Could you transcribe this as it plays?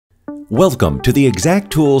Welcome to the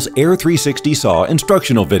Exact Tools Air 360 Saw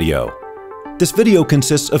instructional video. This video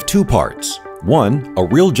consists of two parts. One, a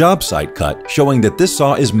real job site cut showing that this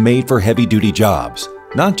saw is made for heavy-duty jobs,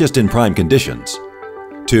 not just in prime conditions.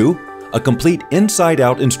 Two, a complete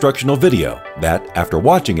inside-out instructional video that, after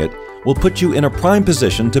watching it, will put you in a prime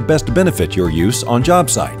position to best benefit your use on job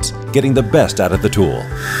sites, getting the best out of the tool.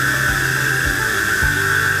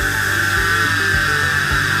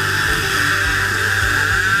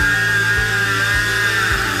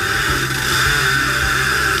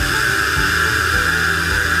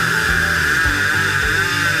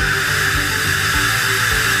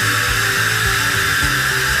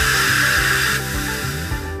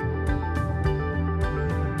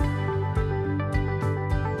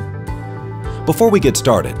 Before we get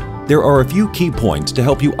started, there are a few key points to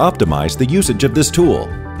help you optimize the usage of this tool.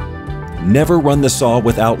 Never run the saw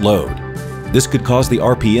without load. This could cause the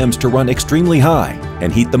RPMs to run extremely high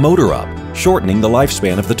and heat the motor up, shortening the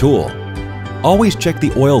lifespan of the tool. Always check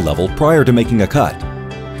the oil level prior to making a cut.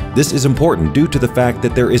 This is important due to the fact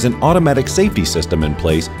that there is an automatic safety system in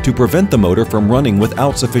place to prevent the motor from running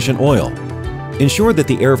without sufficient oil. Ensure that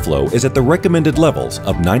the airflow is at the recommended levels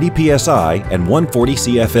of 90 psi and 140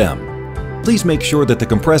 CFM. Please make sure that the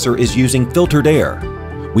compressor is using filtered air.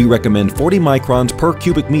 We recommend 40 microns per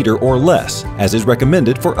cubic meter or less, as is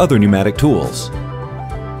recommended for other pneumatic tools.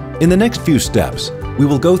 In the next few steps, we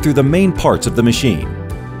will go through the main parts of the machine.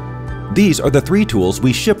 These are the three tools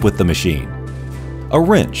we ship with the machine. A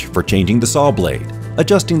wrench for changing the saw blade,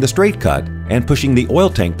 adjusting the straight cut, and pushing the oil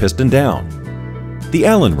tank piston down. The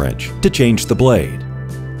Allen wrench to change the blade.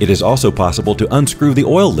 It is also possible to unscrew the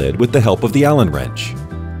oil lid with the help of the Allen wrench.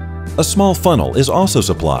 A small funnel is also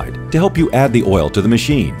supplied to help you add the oil to the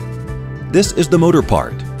machine. This is the motor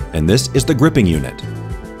part, and this is the gripping unit.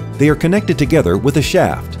 They are connected together with a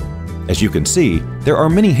shaft. As you can see, there are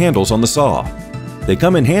many handles on the saw. They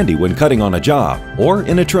come in handy when cutting on a job or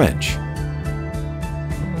in a trench.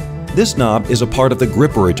 This knob is a part of the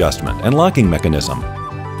gripper adjustment and locking mechanism.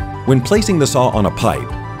 When placing the saw on a pipe,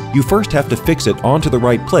 you first have to fix it onto the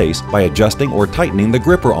right place by adjusting or tightening the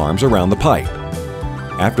gripper arms around the pipe.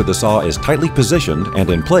 After the saw is tightly positioned and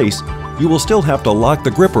in place, you will still have to lock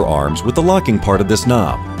the gripper arms with the locking part of this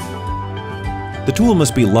knob. The tool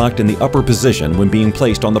must be locked in the upper position when being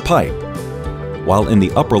placed on the pipe. While in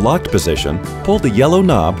the upper locked position, pull the yellow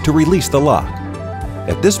knob to release the lock.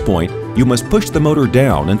 At this point, you must push the motor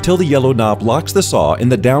down until the yellow knob locks the saw in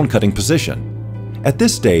the down cutting position. At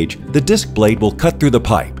this stage, the disc blade will cut through the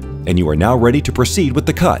pipe, and you are now ready to proceed with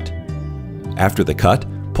the cut. After the cut,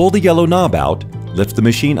 pull the yellow knob out, lift the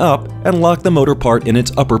machine up, and lock the motor part in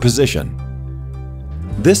its upper position.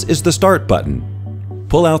 This is the start button.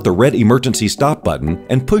 Pull out the red emergency stop button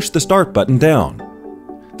and push the start button down.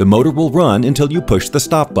 The motor will run until you push the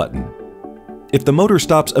stop button. If the motor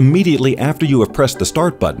stops immediately after you have pressed the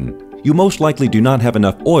start button, you most likely do not have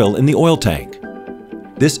enough oil in the oil tank.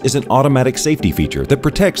 This is an automatic safety feature that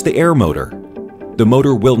protects the air motor. The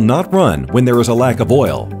motor will not run when there is a lack of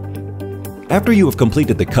oil. After you have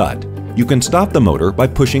completed the cut, you can stop the motor by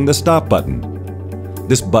pushing the stop button.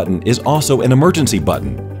 This button is also an emergency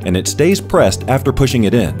button, and it stays pressed after pushing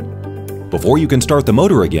it in. Before you can start the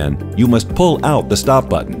motor again, you must pull out the stop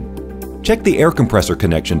button. Check the air compressor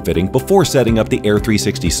connection fitting before setting up the Air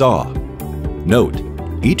 360 saw. Note,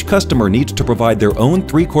 each customer needs to provide their own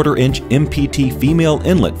 3/4 inch MPT female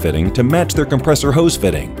inlet fitting to match their compressor hose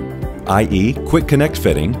fitting, i.e. Quick Connect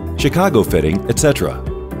fitting, Chicago fitting, etc.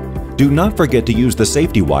 Do not forget to use the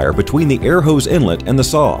safety wire between the air hose inlet and the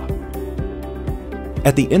saw.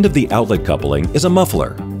 At the end of the outlet coupling is a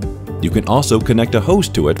muffler. You can also connect a hose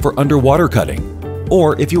to it for underwater cutting,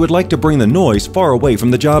 or if you would like to bring the noise far away from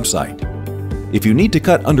the job site. If you need to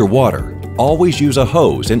cut underwater, always use a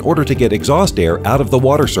hose in order to get exhaust air out of the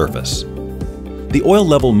water surface. The oil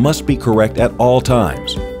level must be correct at all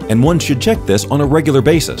times, and one should check this on a regular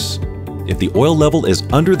basis. If the oil level is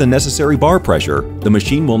under the necessary bar pressure, the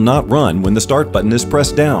machine will not run when the start button is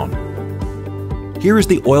pressed down. Here is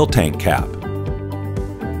the oil tank cap.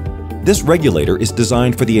 This regulator is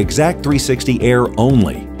designed for the Exact 360 Air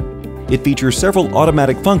only. It features several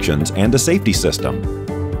automatic functions and a safety system.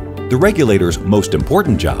 The regulator's most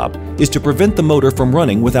important job is to prevent the motor from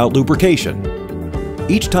running without lubrication.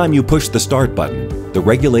 Each time you push the start button, the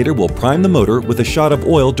regulator will prime the motor with a shot of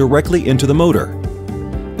oil directly into the motor.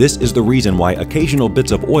 This is the reason why occasional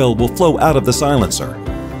bits of oil will flow out of the silencer.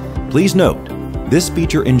 Please note, this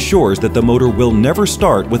feature ensures that the motor will never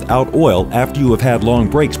start without oil after you have had long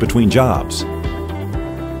breaks between jobs.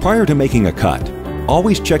 Prior to making a cut,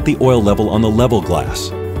 always check the oil level on the level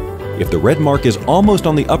glass. If the red mark is almost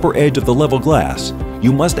on the upper edge of the level glass,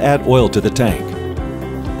 you must add oil to the tank.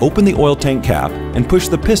 Open the oil tank cap and push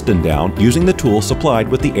the piston down using the tool supplied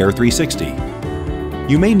with the Air 360.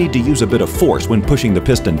 You may need to use a bit of force when pushing the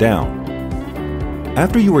piston down.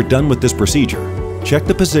 After you are done with this procedure, check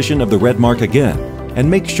the position of the red mark again and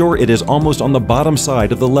make sure it is almost on the bottom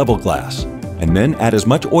side of the level glass, and then add as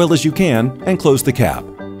much oil as you can and close the cap.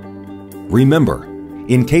 Remember,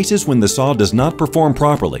 in cases when the saw does not perform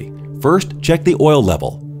properly, first check the oil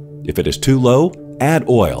level. If it is too low, add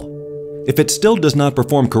oil. If it still does not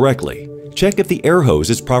perform correctly, check if the air hose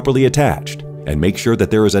is properly attached and make sure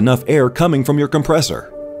that there is enough air coming from your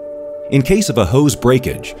compressor. In case of a hose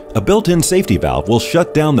breakage, a built-in safety valve will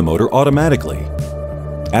shut down the motor automatically.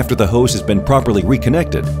 After the hose has been properly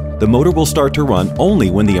reconnected, the motor will start to run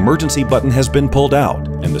only when the emergency button has been pulled out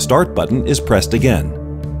and the start button is pressed again.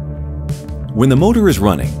 When the motor is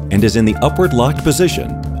running and is in the upward locked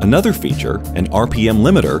position, another feature, an RPM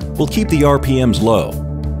limiter, will keep the RPMs low.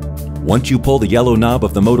 Once you pull the yellow knob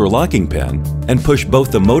of the motor locking pin and push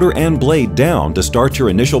both the motor and blade down to start your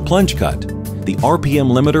initial plunge cut, the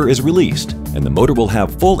RPM limiter is released and the motor will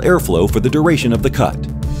have full airflow for the duration of the cut.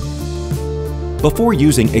 Before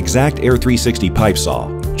using Exact Air 360 pipe saw,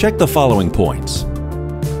 check the following points: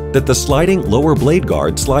 that the sliding lower blade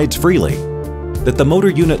guard slides freely, that the motor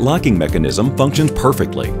unit locking mechanism functions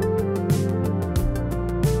perfectly,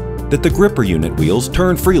 that the gripper unit wheels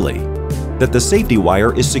turn freely, that the safety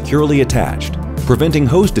wire is securely attached, preventing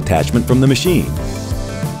hose detachment from the machine,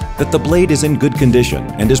 that the blade is in good condition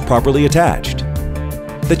and is properly attached,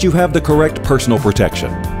 that you have the correct personal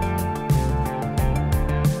protection.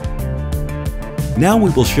 Now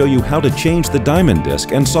we will show you how to change the diamond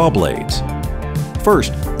disc and saw blades.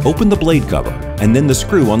 First, open the blade cover and then the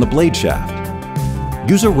screw on the blade shaft.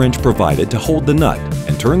 Use a wrench provided to hold the nut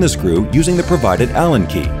and turn the screw using the provided Allen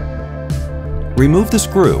key. Remove the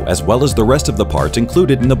screw as well as the rest of the parts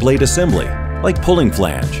included in the blade assembly, like pulling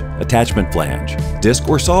flange, attachment flange, disc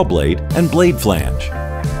or saw blade, and blade flange.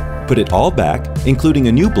 Put it all back, including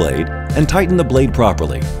a new blade, and tighten the blade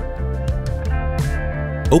properly.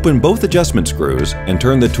 Open both adjustment screws and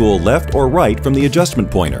turn the tool left or right from the adjustment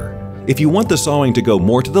pointer. If you want the sawing to go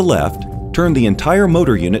more to the left, turn the entire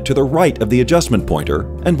motor unit to the right of the adjustment pointer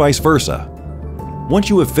and vice versa. Once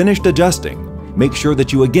you have finished adjusting, make sure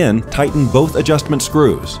that you again tighten both adjustment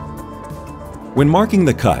screws. When marking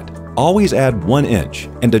the cut, always add 1 inch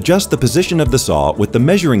and adjust the position of the saw with the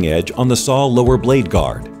measuring edge on the saw lower blade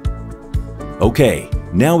guard. Okay,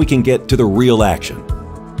 now we can get to the real action.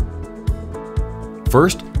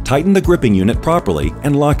 First, tighten the gripping unit properly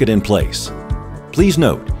and lock it in place. Please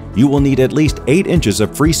note, you will need at least 8 inches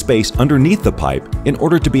of free space underneath the pipe in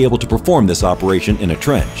order to be able to perform this operation in a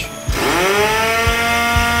trench.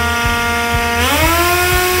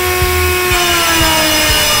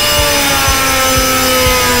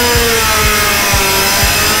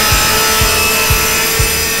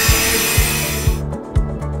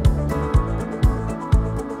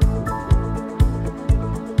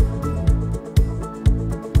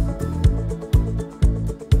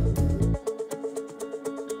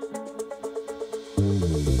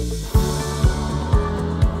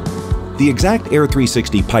 The Exact Air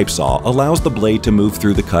 360 pipe saw allows the blade to move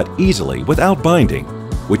through the cut easily without binding,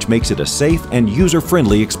 which makes it a safe and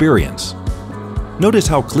user-friendly experience. Notice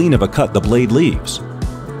how clean of a cut the blade leaves.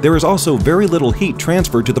 There is also very little heat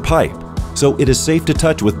transferred to the pipe, so it is safe to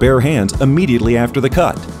touch with bare hands immediately after the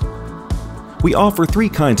cut. We offer 3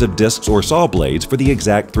 kinds of discs or saw blades for the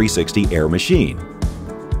Exact 360 Air machine.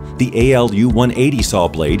 The ALU 180 saw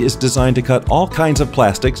blade is designed to cut all kinds of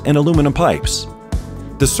plastics and aluminum pipes.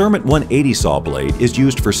 The Cermet 180 saw blade is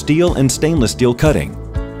used for steel and stainless steel cutting.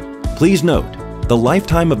 Please note, the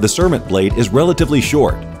lifetime of the Cermet blade is relatively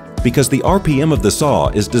short because the RPM of the saw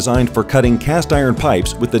is designed for cutting cast iron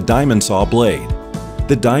pipes with the Diamond saw blade.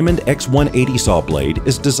 The Diamond X180 saw blade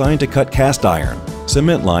is designed to cut cast iron,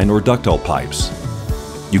 cement line or ductile pipes.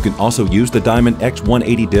 You can also use the Diamond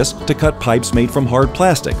X180 disc to cut pipes made from hard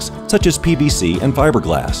plastics such as PVC and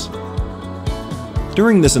fiberglass.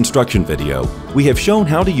 During this instruction video, we have shown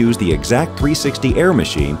how to use the Exact 360 Air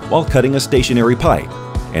machine while cutting a stationary pipe,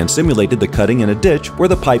 and simulated the cutting in a ditch where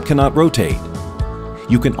the pipe cannot rotate.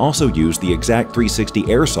 You can also use the Exact 360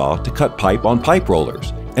 Air saw to cut pipe on pipe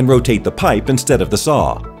rollers and rotate the pipe instead of the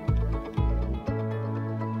saw.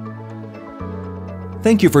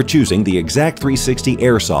 Thank you for choosing the Exact 360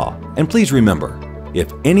 Air saw, and please remember,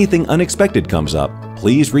 if anything unexpected comes up,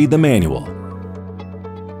 please read the manual.